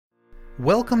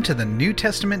Welcome to the New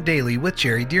Testament Daily with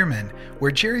Jerry Dearman,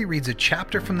 where Jerry reads a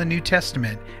chapter from the New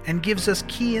Testament and gives us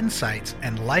key insights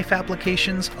and life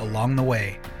applications along the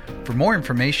way. For more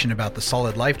information about the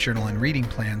Solid Life Journal and reading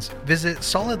plans, visit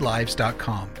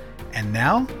solidlives.com. And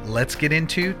now, let's get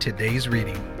into today's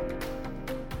reading.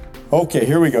 Okay,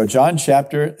 here we go. John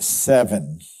chapter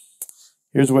 7.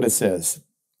 Here's what it says.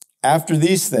 After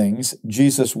these things,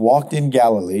 Jesus walked in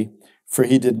Galilee, for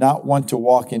he did not want to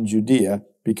walk in Judea,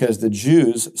 because the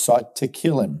Jews sought to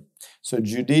kill him. So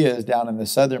Judea is down in the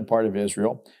southern part of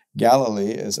Israel.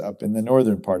 Galilee is up in the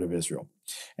northern part of Israel.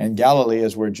 And Galilee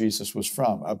is where Jesus was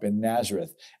from, up in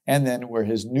Nazareth. And then where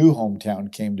his new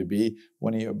hometown came to be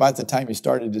when about the time he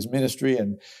started his ministry,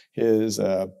 and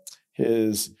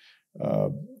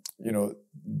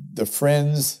the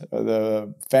friends,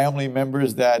 the family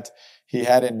members that he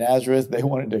had in Nazareth, they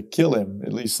wanted to kill him.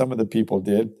 At least some of the people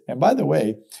did. And by the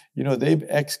way, they've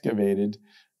excavated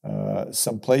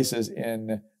some places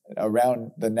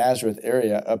around the Nazareth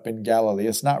area up in Galilee.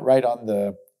 It's not right on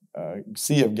the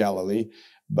Sea of Galilee,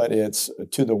 but it's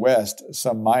to the west,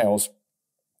 some miles.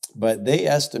 But they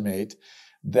estimate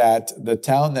that the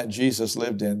town that Jesus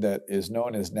lived in, that is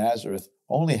known as Nazareth,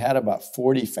 only had about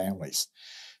 40 families.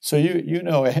 So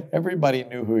everybody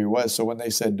knew who he was. So when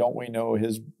they said, don't we know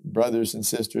his brothers and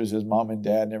sisters, his mom and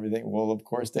dad and everything? Well, of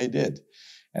course they did.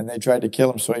 And they tried to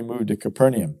kill him, so he moved to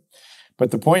Capernaum.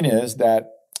 But the point is that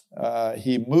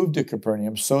he moved to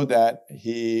Capernaum so that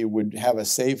he would have a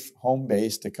safe home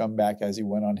base to come back as he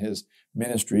went on his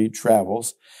ministry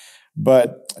travels.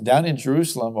 But down in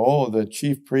Jerusalem, the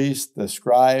chief priests, the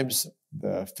scribes,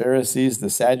 the Pharisees, the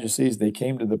Sadducees, they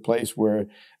came to the place where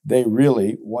they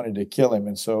really wanted to kill him.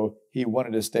 And so he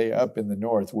wanted to stay up in the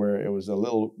north where it was a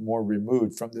little more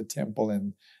removed from the temple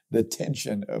and the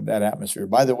tension of that atmosphere.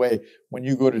 By the way, when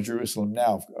you go to Jerusalem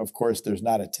now, of course, there's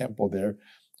not a temple there.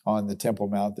 On the Temple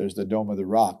Mount, there's the Dome of the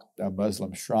Rock, a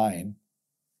Muslim shrine.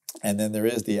 And then there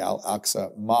is the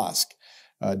Al-Aqsa Mosque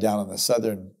down on the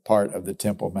southern part of the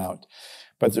Temple Mount.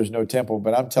 But there's no temple.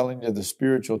 But I'm telling you, the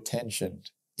spiritual tension,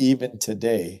 even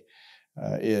today,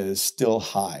 is still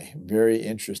high. Very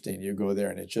interesting. You go there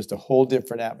and it's just a whole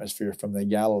different atmosphere from the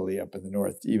Galilee up in the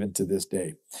north, even to this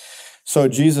day. So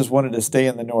Jesus wanted to stay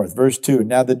in the north. Verse 2,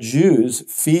 now the Jews'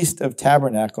 Feast of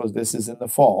Tabernacles, this is in the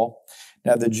fall.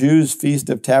 Now the Jews' Feast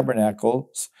of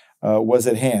Tabernacles was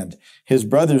at hand. His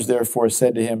brothers therefore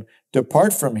said to him,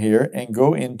 depart from here and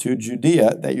go into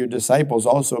Judea, that your disciples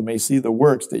also may see the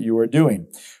works that you are doing.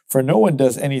 For no one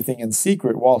does anything in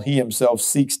secret while he himself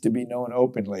seeks to be known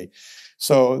openly.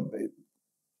 So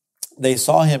they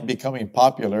saw him becoming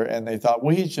popular and they thought,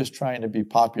 well, he's just trying to be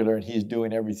popular and he's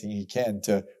doing everything he can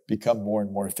to become more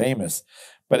and more famous.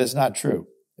 But it's not true.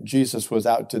 Jesus was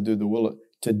out to do the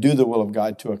will of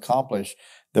God, to accomplish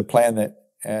the plan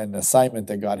and assignment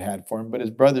that God had for him. But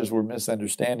his brothers were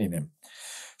misunderstanding him.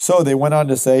 So they went on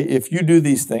to say, if you do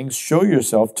these things, show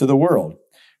yourself to the world.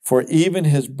 For even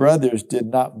his brothers did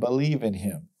not believe in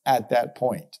him at that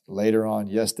point. Later on,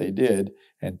 yes, they did.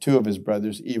 And two of his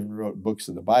brothers even wrote books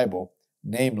of the Bible,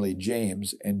 namely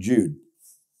James and Jude.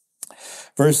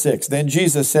 Verse 6, then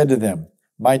Jesus said to them,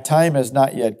 my time has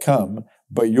not yet come,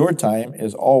 but your time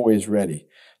is always ready.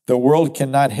 The world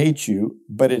cannot hate you,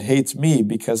 but it hates me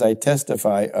because I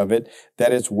testify of it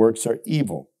that its works are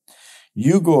evil.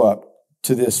 You go up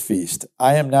to this feast.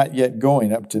 I am not yet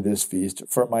going up to this feast,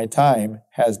 for my time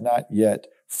has not yet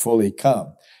fully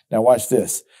come. Now watch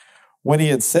this. When he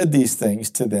had said these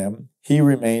things to them, he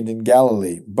remained in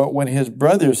Galilee. But when his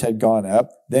brothers had gone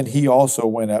up, then he also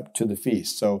went up to the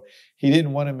feast. So he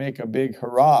didn't want to make a big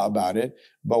hurrah about it.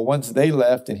 But once they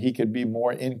left and he could be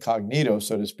more incognito,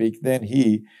 so to speak, then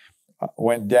he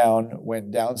went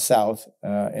down south.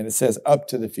 And it says up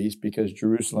to the feast because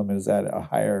Jerusalem is at a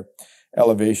higher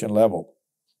elevation level.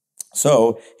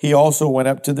 So he also went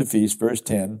up to the feast, verse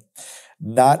 10,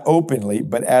 not openly,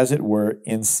 but as it were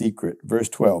in secret. Verse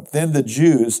 12, then the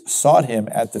Jews sought him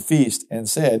at the feast and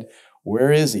said,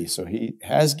 where is he? So he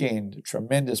has gained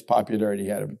tremendous popularity. He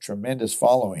had a tremendous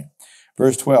following.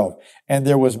 Verse 12, and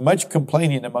there was much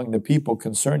complaining among the people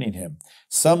concerning him.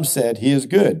 Some said, he is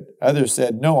good. Others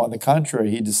said, no, on the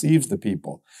contrary, he deceives the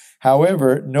people.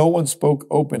 However, no one spoke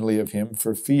openly of him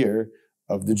for fear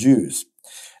of the Jews.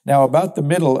 Now, about the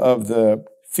middle of the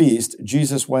feast,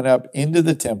 Jesus went up into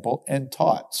the temple and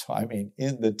taught. So,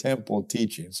 in the temple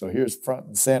teaching. So here's front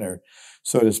and center,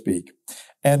 so to speak.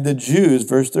 And the Jews,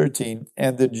 verse 13,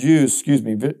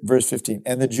 verse 15,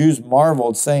 and the Jews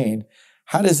marveled, saying,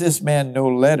 how does this man know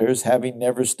letters, having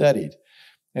never studied?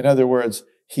 In other words,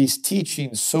 he's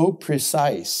teaching so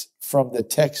precise from the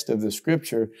text of the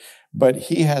scripture, But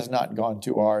he has not gone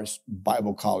to our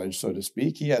Bible college, so to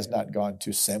speak. He has not gone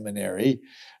to seminary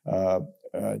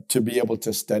to be able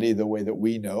to study the way that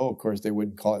we know. Of course, they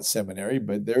wouldn't call it seminary,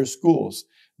 but they're schools.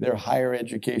 They're higher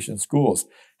education schools.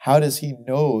 How does he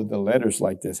know the letters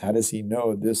like this? How does he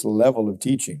know this level of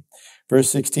teaching? Verse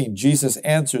 16, Jesus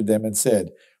answered them and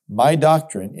said, my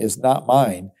doctrine is not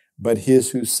mine, but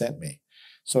his who sent me.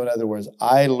 So in other words,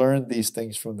 I learned these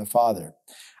things from the Father.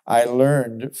 I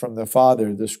learned from the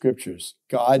Father the scriptures.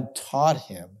 God taught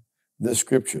him the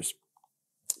scriptures.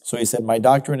 So he said, my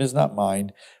doctrine is not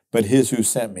mine, but his who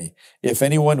sent me. If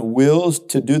anyone wills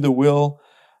to do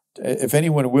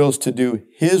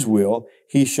his will,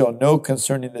 he shall know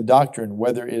concerning the doctrine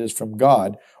whether it is from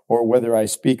God or whether I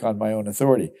speak on my own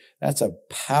authority. That's a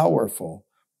powerful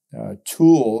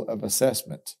tool of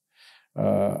assessment,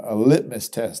 a litmus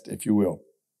test, if you will.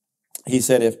 He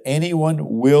said, if anyone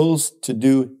wills to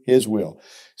do his will.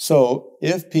 So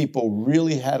if people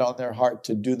really had on their heart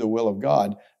to do the will of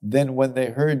God, then when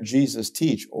they heard Jesus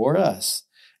teach, or us,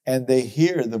 and they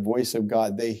hear the voice of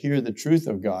God, they hear the truth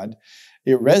of God,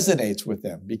 it resonates with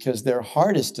them because their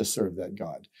heart is to serve that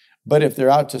God. But if they're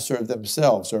out to serve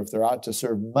themselves, or if they're out to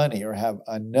serve money or have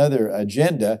another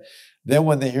agenda, then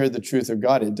when they hear the truth of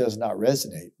God, it does not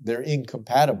resonate. They're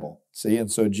incompatible. See,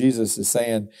 and so Jesus is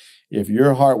saying, if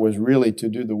your heart was really to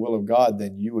do the will of God,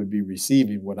 then you would be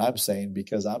receiving what I'm saying,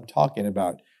 because I'm talking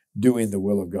about doing the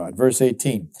will of God. Verse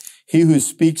 18, he who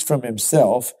speaks from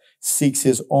himself seeks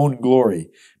his own glory,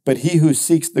 but he who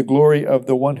seeks the glory of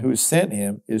the one who sent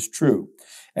him is true,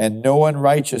 and no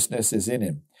unrighteousness is in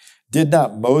him. Did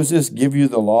not Moses give you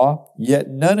the law? Yet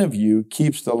none of you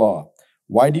keeps the law.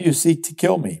 Why do you seek to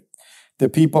kill me? The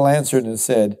people answered and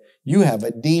said, you have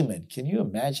a demon. Can you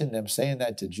imagine them saying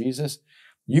that to Jesus?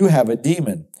 You have a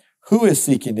demon. Who is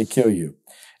seeking to kill you?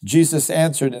 Jesus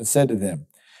answered and said to them,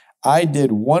 I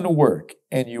did one work,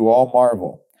 and you all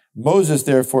marvel. Moses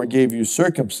therefore gave you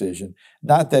circumcision,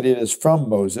 not that it is from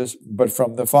Moses, but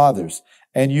from the fathers.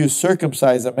 And you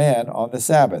circumcise a man on the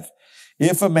Sabbath.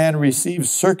 If a man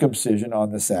receives circumcision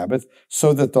on the Sabbath,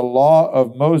 so that the law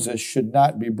of Moses should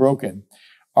not be broken,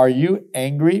 are you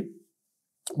angry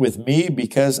with me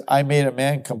because I made a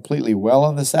man completely well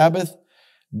on the Sabbath?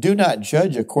 Do not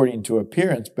judge according to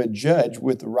appearance, but judge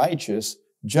with righteous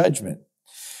judgment.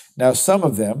 Now some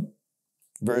of them,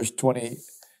 verse 20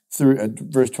 through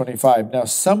verse 25, now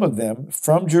some of them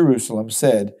from Jerusalem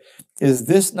said, is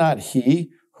this not he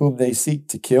whom they seek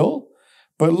to kill?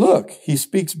 But look, he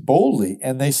speaks boldly,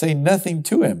 and they say nothing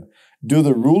to him. Do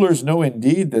the rulers know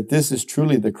indeed that this is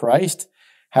truly the Christ?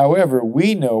 However,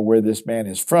 we know where this man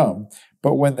is from,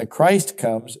 but when the Christ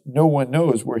comes, no one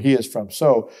knows where he is from.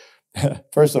 So,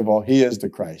 first of all, he is the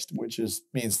Christ, which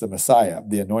means the Messiah,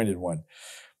 the anointed one.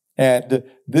 And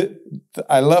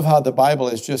I love how the Bible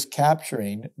is just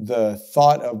capturing the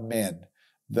thought of men,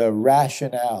 the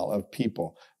rationale of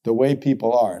people, the way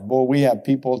people are. And boy, we have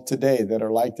people today that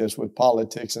are like this with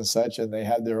politics and such, and they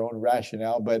have their own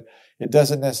rationale, but it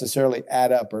doesn't necessarily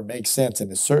add up or make sense,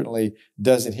 and it certainly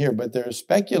doesn't here. But they're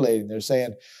speculating. They're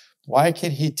saying, why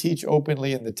can he teach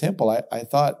openly in the temple? I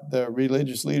thought the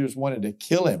religious leaders wanted to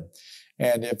kill him.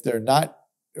 And if they're not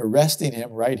arresting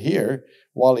him right here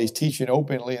while he's teaching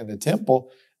openly in the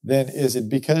temple, then is it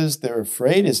because they're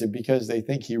afraid? Is it because they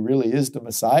think he really is the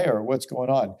Messiah, or what's going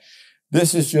on?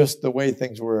 This is just the way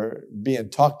things were being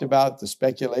talked about, the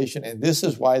speculation. And this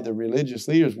is why the religious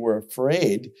leaders were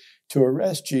afraid to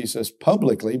arrest Jesus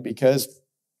publicly, because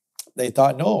they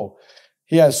thought, no,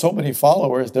 he has so many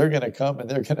followers, they're going to come and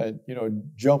they're going to,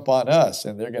 jump on us,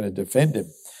 and they're going to defend him.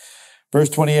 Verse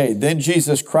 28, then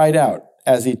Jesus cried out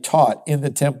as he taught in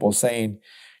the temple, saying,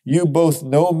 you both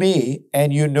know me,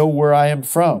 and you know where I am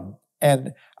from,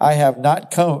 and I have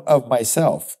not come of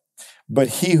myself. But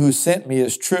he who sent me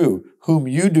is true, whom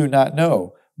you do not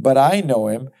know. But I know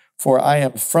him, for I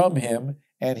am from him,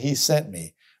 and he sent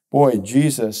me. Boy,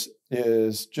 Jesus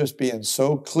is just being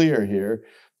so clear here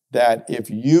that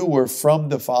if you were from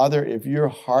the Father, if your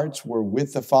hearts were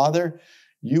with the Father,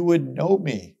 you would know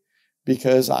me.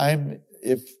 Because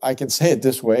if I can say it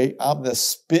this way, I'm the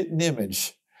spitting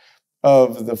image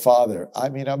of the Father. I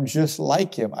mean, I'm just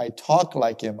like him. I talk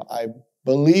like him. I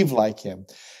believe like him.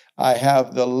 I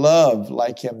have the love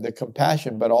like him, the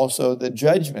compassion, but also the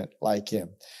judgment like him.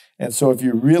 And so if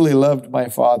you really loved my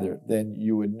Father, then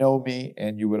you would know me,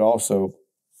 and you would also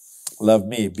love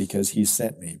me because he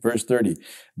sent me. Verse 30,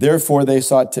 therefore they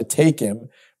sought to take him,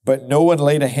 but no one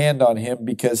laid a hand on him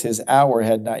because his hour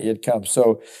had not yet come.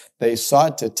 So they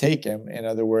sought to take him. In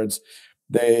other words,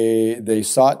 they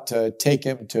sought to take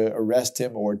him, to arrest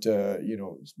him, or to,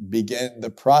 begin the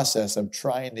process of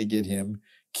trying to get him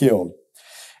killed.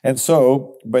 And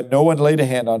so, but no one laid a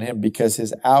hand on him because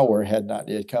his hour had not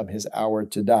yet come, his hour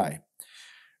to die.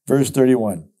 Verse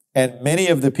 31, and many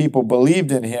of the people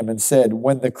believed in him and said,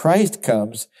 when the Christ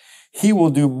comes, he will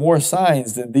do more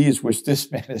signs than these which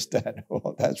this man has done.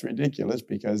 Well, that's ridiculous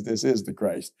because this is the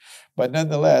Christ. But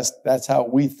nonetheless, that's how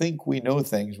we think we know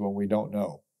things when we don't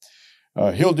know.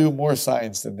 He'll do more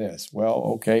signs than this. Well,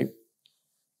 okay.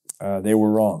 They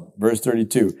were wrong. Verse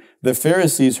 32, the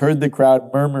Pharisees heard the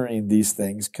crowd murmuring these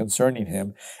things concerning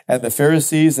him, and the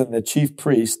Pharisees and the chief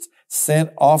priests sent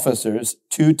officers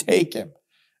to take him.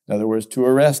 In other words, to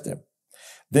arrest him.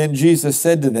 Then Jesus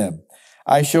said to them,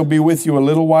 I shall be with you a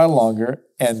little while longer,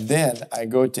 and then I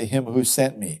go to him who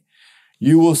sent me.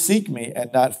 You will seek me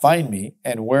and not find me,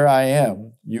 and where I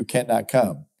am, you cannot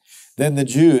come. Then the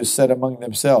Jews said among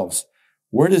themselves,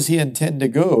 where does he intend to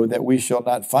go that we shall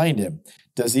not find him?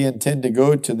 Does he intend to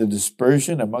go to the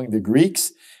dispersion among the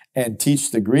Greeks and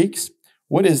teach the Greeks?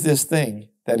 What is this thing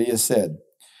that he has said?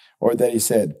 Or that he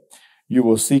said, you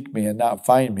will seek me and not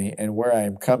find me, and where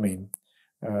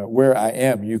I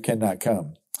am, you cannot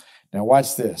come. Now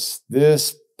watch this.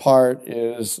 This part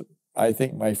is, I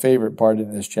think, my favorite part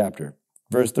in this chapter.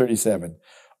 Verse 37,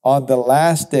 on the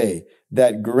last day,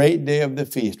 that great day of the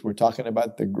feast, we're talking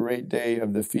about the great day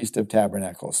of the Feast of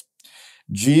Tabernacles,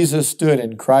 Jesus stood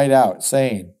and cried out,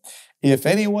 saying, if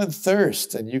anyone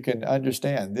thirsts, and you can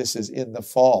understand this is in the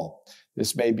fall,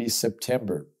 this may be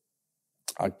September,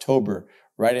 October,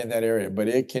 right in that area, but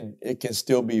it can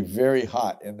still be very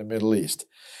hot in the Middle East.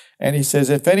 And he says,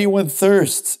 if anyone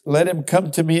thirsts, let him come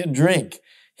to me and drink.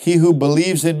 He who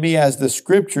believes in me, as the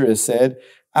scripture has said,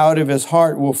 out of his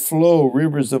heart will flow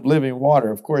rivers of living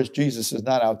water. Of course, Jesus is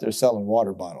not out there selling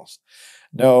water bottles.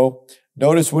 No,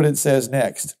 notice what it says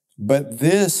next. But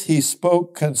this he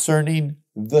spoke concerning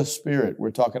the Spirit.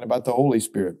 We're talking about the Holy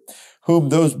Spirit, whom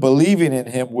those believing in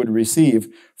him would receive.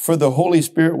 For the Holy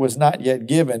Spirit was not yet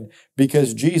given,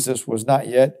 because Jesus was not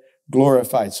yet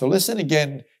glorified. So listen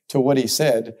again to what he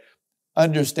said,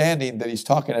 understanding that he's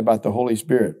talking about the Holy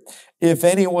Spirit. If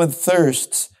anyone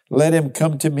thirsts, let him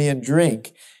come to me and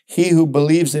drink. He who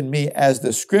believes in me, as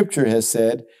the scripture has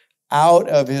said, out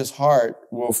of his heart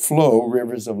will flow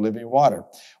rivers of living water.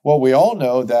 Well, we all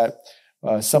know that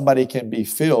somebody can be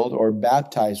filled or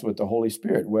baptized with the Holy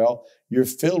Spirit. Well, you're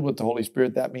filled with the Holy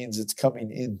Spirit. That means it's coming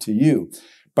into you.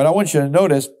 But I want you to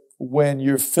notice, when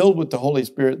you're filled with the Holy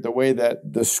Spirit, the way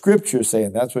that the scriptures say,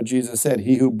 and that's what Jesus said,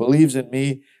 he who believes in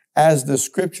me, as the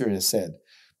scripture has said,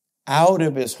 out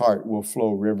of his heart will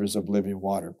flow rivers of living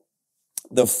water.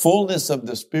 The fullness of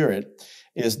the Spirit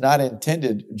is not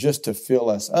intended just to fill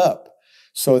us up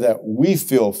so that we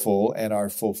feel full and are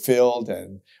fulfilled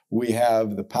and we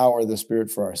have the power of the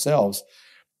Spirit for ourselves.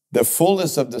 The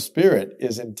fullness of the Spirit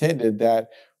is intended that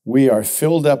we are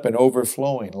filled up and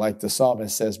overflowing, like the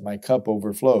psalmist says, my cup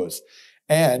overflows.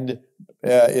 And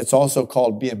it's also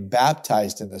called being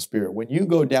baptized in the Spirit. When you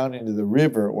go down into the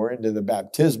river or into the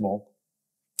baptistry,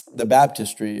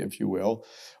 if you will,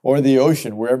 or the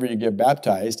ocean, wherever you get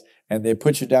baptized, and they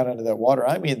put you down into that water,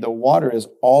 I mean, the water is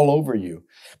all over you.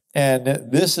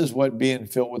 And this is what being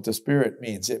filled with the Spirit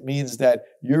means. It means that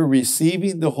you're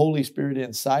receiving the Holy Spirit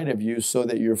inside of you so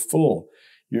that you're full.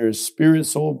 Your spirit,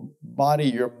 soul, body,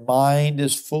 your mind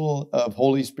is full of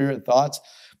Holy Spirit thoughts,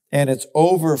 and it's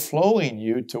overflowing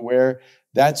you to where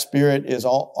that Spirit is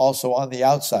also on the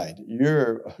outside.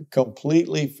 You're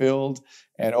completely filled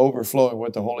and overflowing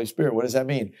with the Holy Spirit. What does that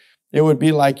mean? It would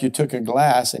be like you took a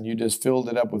glass and you just filled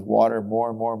it up with water more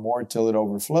and more and more till it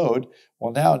overflowed.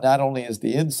 Well, now not only is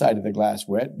the inside of the glass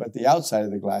wet, but the outside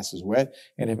of the glass is wet.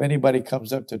 And if anybody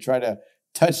comes up to try to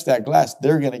touch that glass,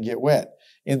 they're going to get wet.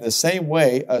 In the same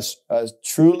way, a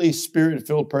truly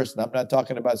Spirit-filled person, I'm not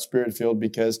talking about Spirit-filled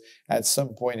because at some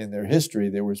point in their history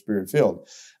they were Spirit-filled.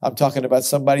 I'm talking about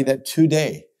somebody that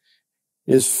today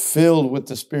is filled with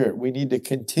the Spirit. We need to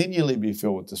continually be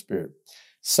filled with the Spirit.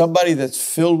 Somebody that's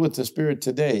filled with the Spirit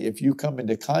today, if you come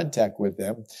into contact with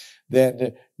them,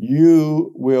 then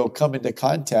you will come into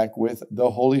contact with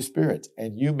the Holy Spirit.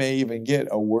 And you may even get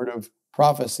a word of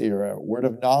prophecy or a word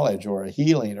of knowledge or a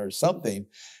healing or something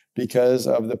because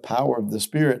of the power of the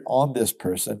Spirit on this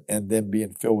person and them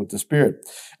being filled with the Spirit.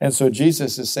 And so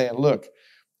Jesus is saying, look,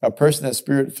 a person that's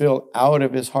Spirit-filled, out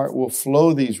of his heart will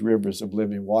flow these rivers of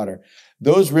living water.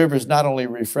 Those rivers not only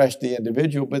refresh the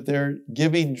individual, but they're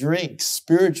giving drinks,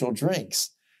 spiritual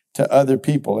drinks, to other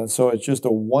people. And so it's just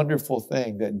a wonderful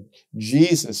thing that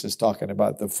Jesus is talking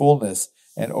about, the fullness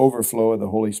and overflow of the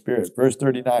Holy Spirit. Verse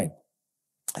 39.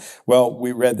 Well,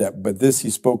 we read that, but this he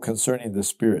spoke concerning the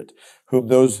Spirit, whom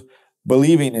those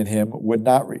believing in him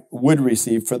would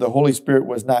receive, for the Holy Spirit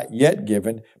was not yet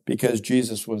given because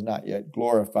Jesus was not yet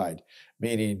glorified,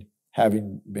 meaning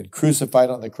having been crucified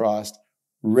on the cross,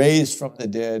 raised from the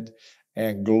dead,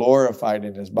 and glorified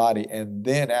in his body. And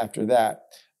then after that,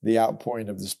 the outpouring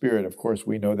of the Spirit. Of course,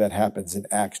 we know that happens in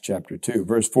Acts chapter 2.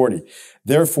 Verse 40,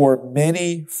 therefore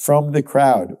many from the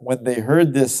crowd, when they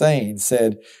heard this saying,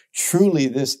 said, truly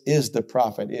this is the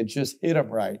prophet. It just hit them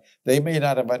right. They may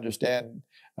not have understood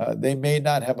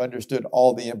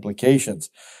all the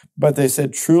implications, but they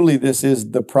said, truly this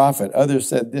is the prophet. Others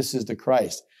said, this is the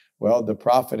Christ. Well, the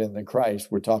prophet and the Christ,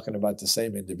 we're talking about the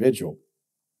same individual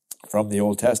from the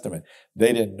Old Testament.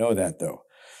 They didn't know that though.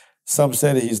 Some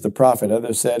said he's the prophet.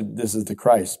 Others said this is the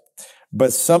Christ.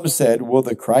 But some said, will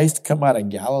the Christ come out of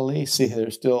Galilee? See, they're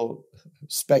still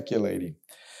speculating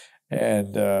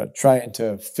and trying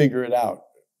to figure it out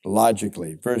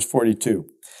logically. Verse 42,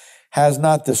 has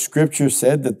not the scripture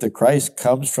said that the Christ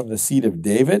comes from the seed of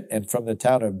David and from the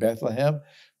town of Bethlehem?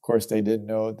 Of course, they didn't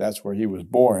know that's where he was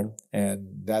born, and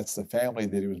that's the family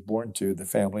that he was born to, the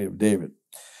family of David.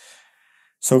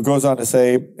 So it goes on to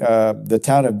say, the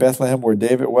town of Bethlehem where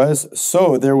David was.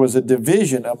 So there was a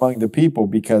division among the people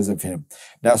because of him.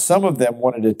 Now some of them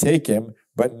wanted to take him,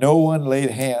 but no one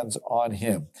laid hands on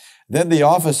him. Then the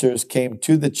officers came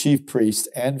to the chief priests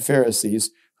and Pharisees,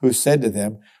 who said to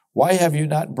them, why have you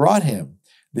not brought him?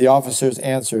 The officers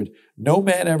answered, no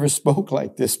man ever spoke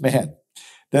like this man.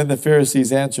 Then the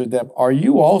Pharisees answered them, are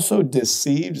you also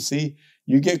deceived? See,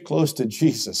 you get close to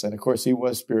Jesus, and of course he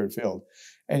was Spirit-filled.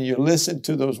 And you listen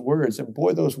to those words, and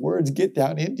boy, those words get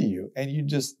down into you. And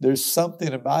there's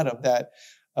something about them that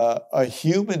a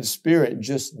human spirit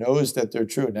just knows that they're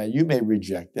true. Now, you may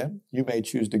reject them. You may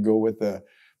choose to go with the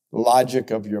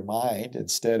logic of your mind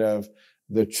instead of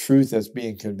the truth that's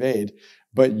being conveyed.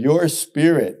 But your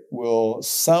spirit will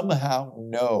somehow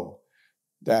know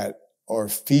that or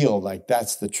feel like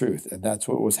that's the truth. And that's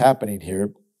what was happening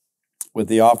here with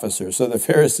the officer. So the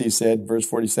Pharisee said, verse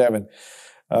 47,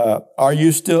 are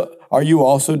you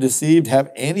also deceived?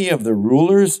 Have any of the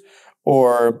rulers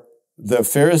or the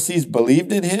Pharisees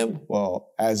believed in him?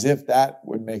 Well, as if that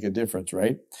would make a difference,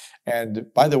 right?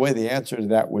 And by the way, the answer to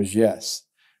that was yes.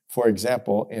 For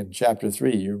example, in chapter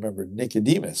 3, you remember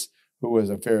Nicodemus, who was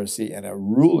a Pharisee and a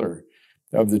ruler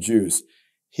of the Jews.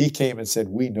 He came and said,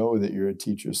 we know that you're a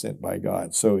teacher sent by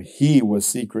God. So he was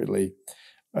secretly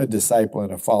a disciple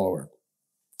and a follower.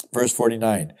 Verse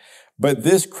 49, but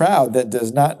this crowd that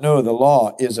does not know the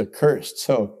law is accursed.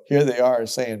 So here they are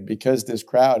saying, because this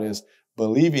crowd is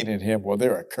believing in him, well,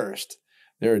 they're accursed.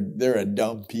 They're a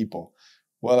dumb people.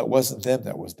 Well, it wasn't them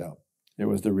that was dumb. It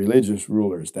was the religious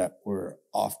rulers that were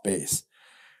off base.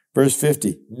 Verse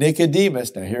 50,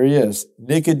 Nicodemus, now here he is,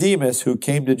 Nicodemus, who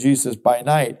came to Jesus by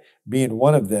night, being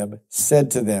one of them, said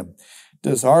to them,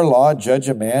 does our law judge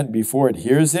a man before it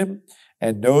hears him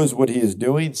and knows what he is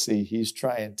doing? See, he's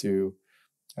trying to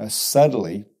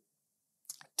subtly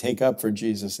take up for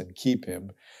Jesus and keep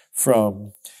him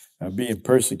from being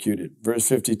persecuted. Verse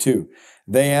 52,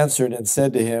 they answered and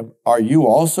said to him, are you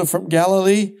also from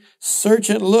Galilee? Search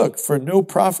and look, for no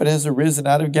prophet has arisen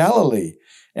out of Galilee.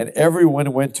 And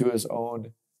everyone went to his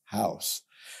own house.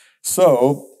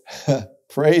 So,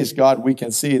 praise God, we can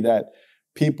see that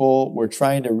people were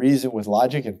trying to reason with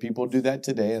logic, and people do that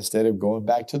today. Instead of going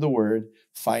back to the Word,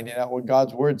 finding out what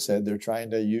God's Word said, they're trying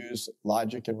to use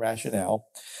logic and rationale.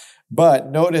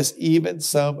 But notice even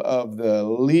some of the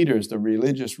leaders, the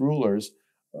religious rulers,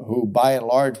 who by and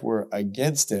large were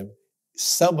against him,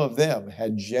 some of them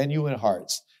had genuine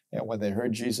hearts. And when they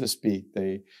heard Jesus speak,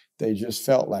 they just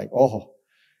felt like, oh,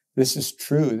 this is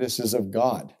true. This is of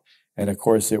God. And of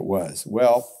course it was.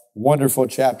 Well, wonderful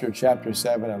chapter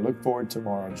 7. I look forward to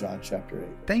tomorrow, John chapter 8.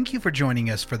 Thank you for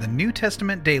joining us for the New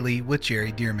Testament Daily with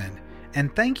Jerry Dearman.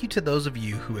 And thank you to those of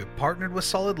you who have partnered with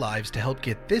Solid Lives to help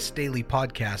get this daily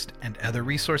podcast and other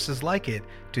resources like it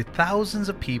to thousands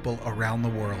of people around the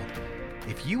world.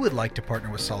 If you would like to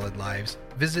partner with Solid Lives,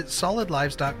 visit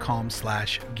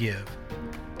solidlives.com/give.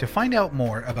 To find out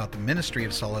more about the ministry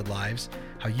of Solid Lives,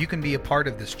 how you can be a part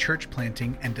of this church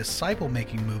planting and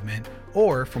disciple-making movement,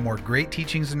 or for more great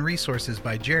teachings and resources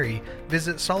by Jerry,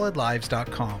 visit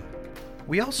solidlives.com.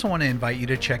 We also want to invite you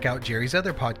to check out Jerry's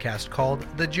other podcast called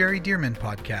The Jerry Dearman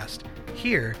Podcast.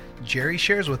 Here, Jerry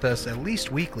shares with us at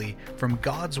least weekly from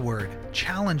God's Word,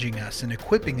 challenging us and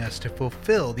equipping us to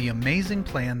fulfill the amazing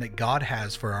plan that God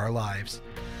has for our lives.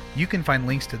 You can find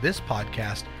links to this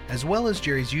podcast as well as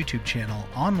Jerry's YouTube channel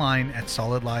online at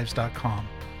solidlives.com.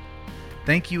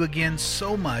 Thank you again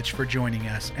so much for joining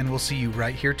us, and we'll see you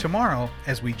right here tomorrow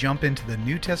as we jump into the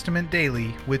New Testament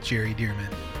Daily with Jerry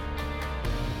Dearman.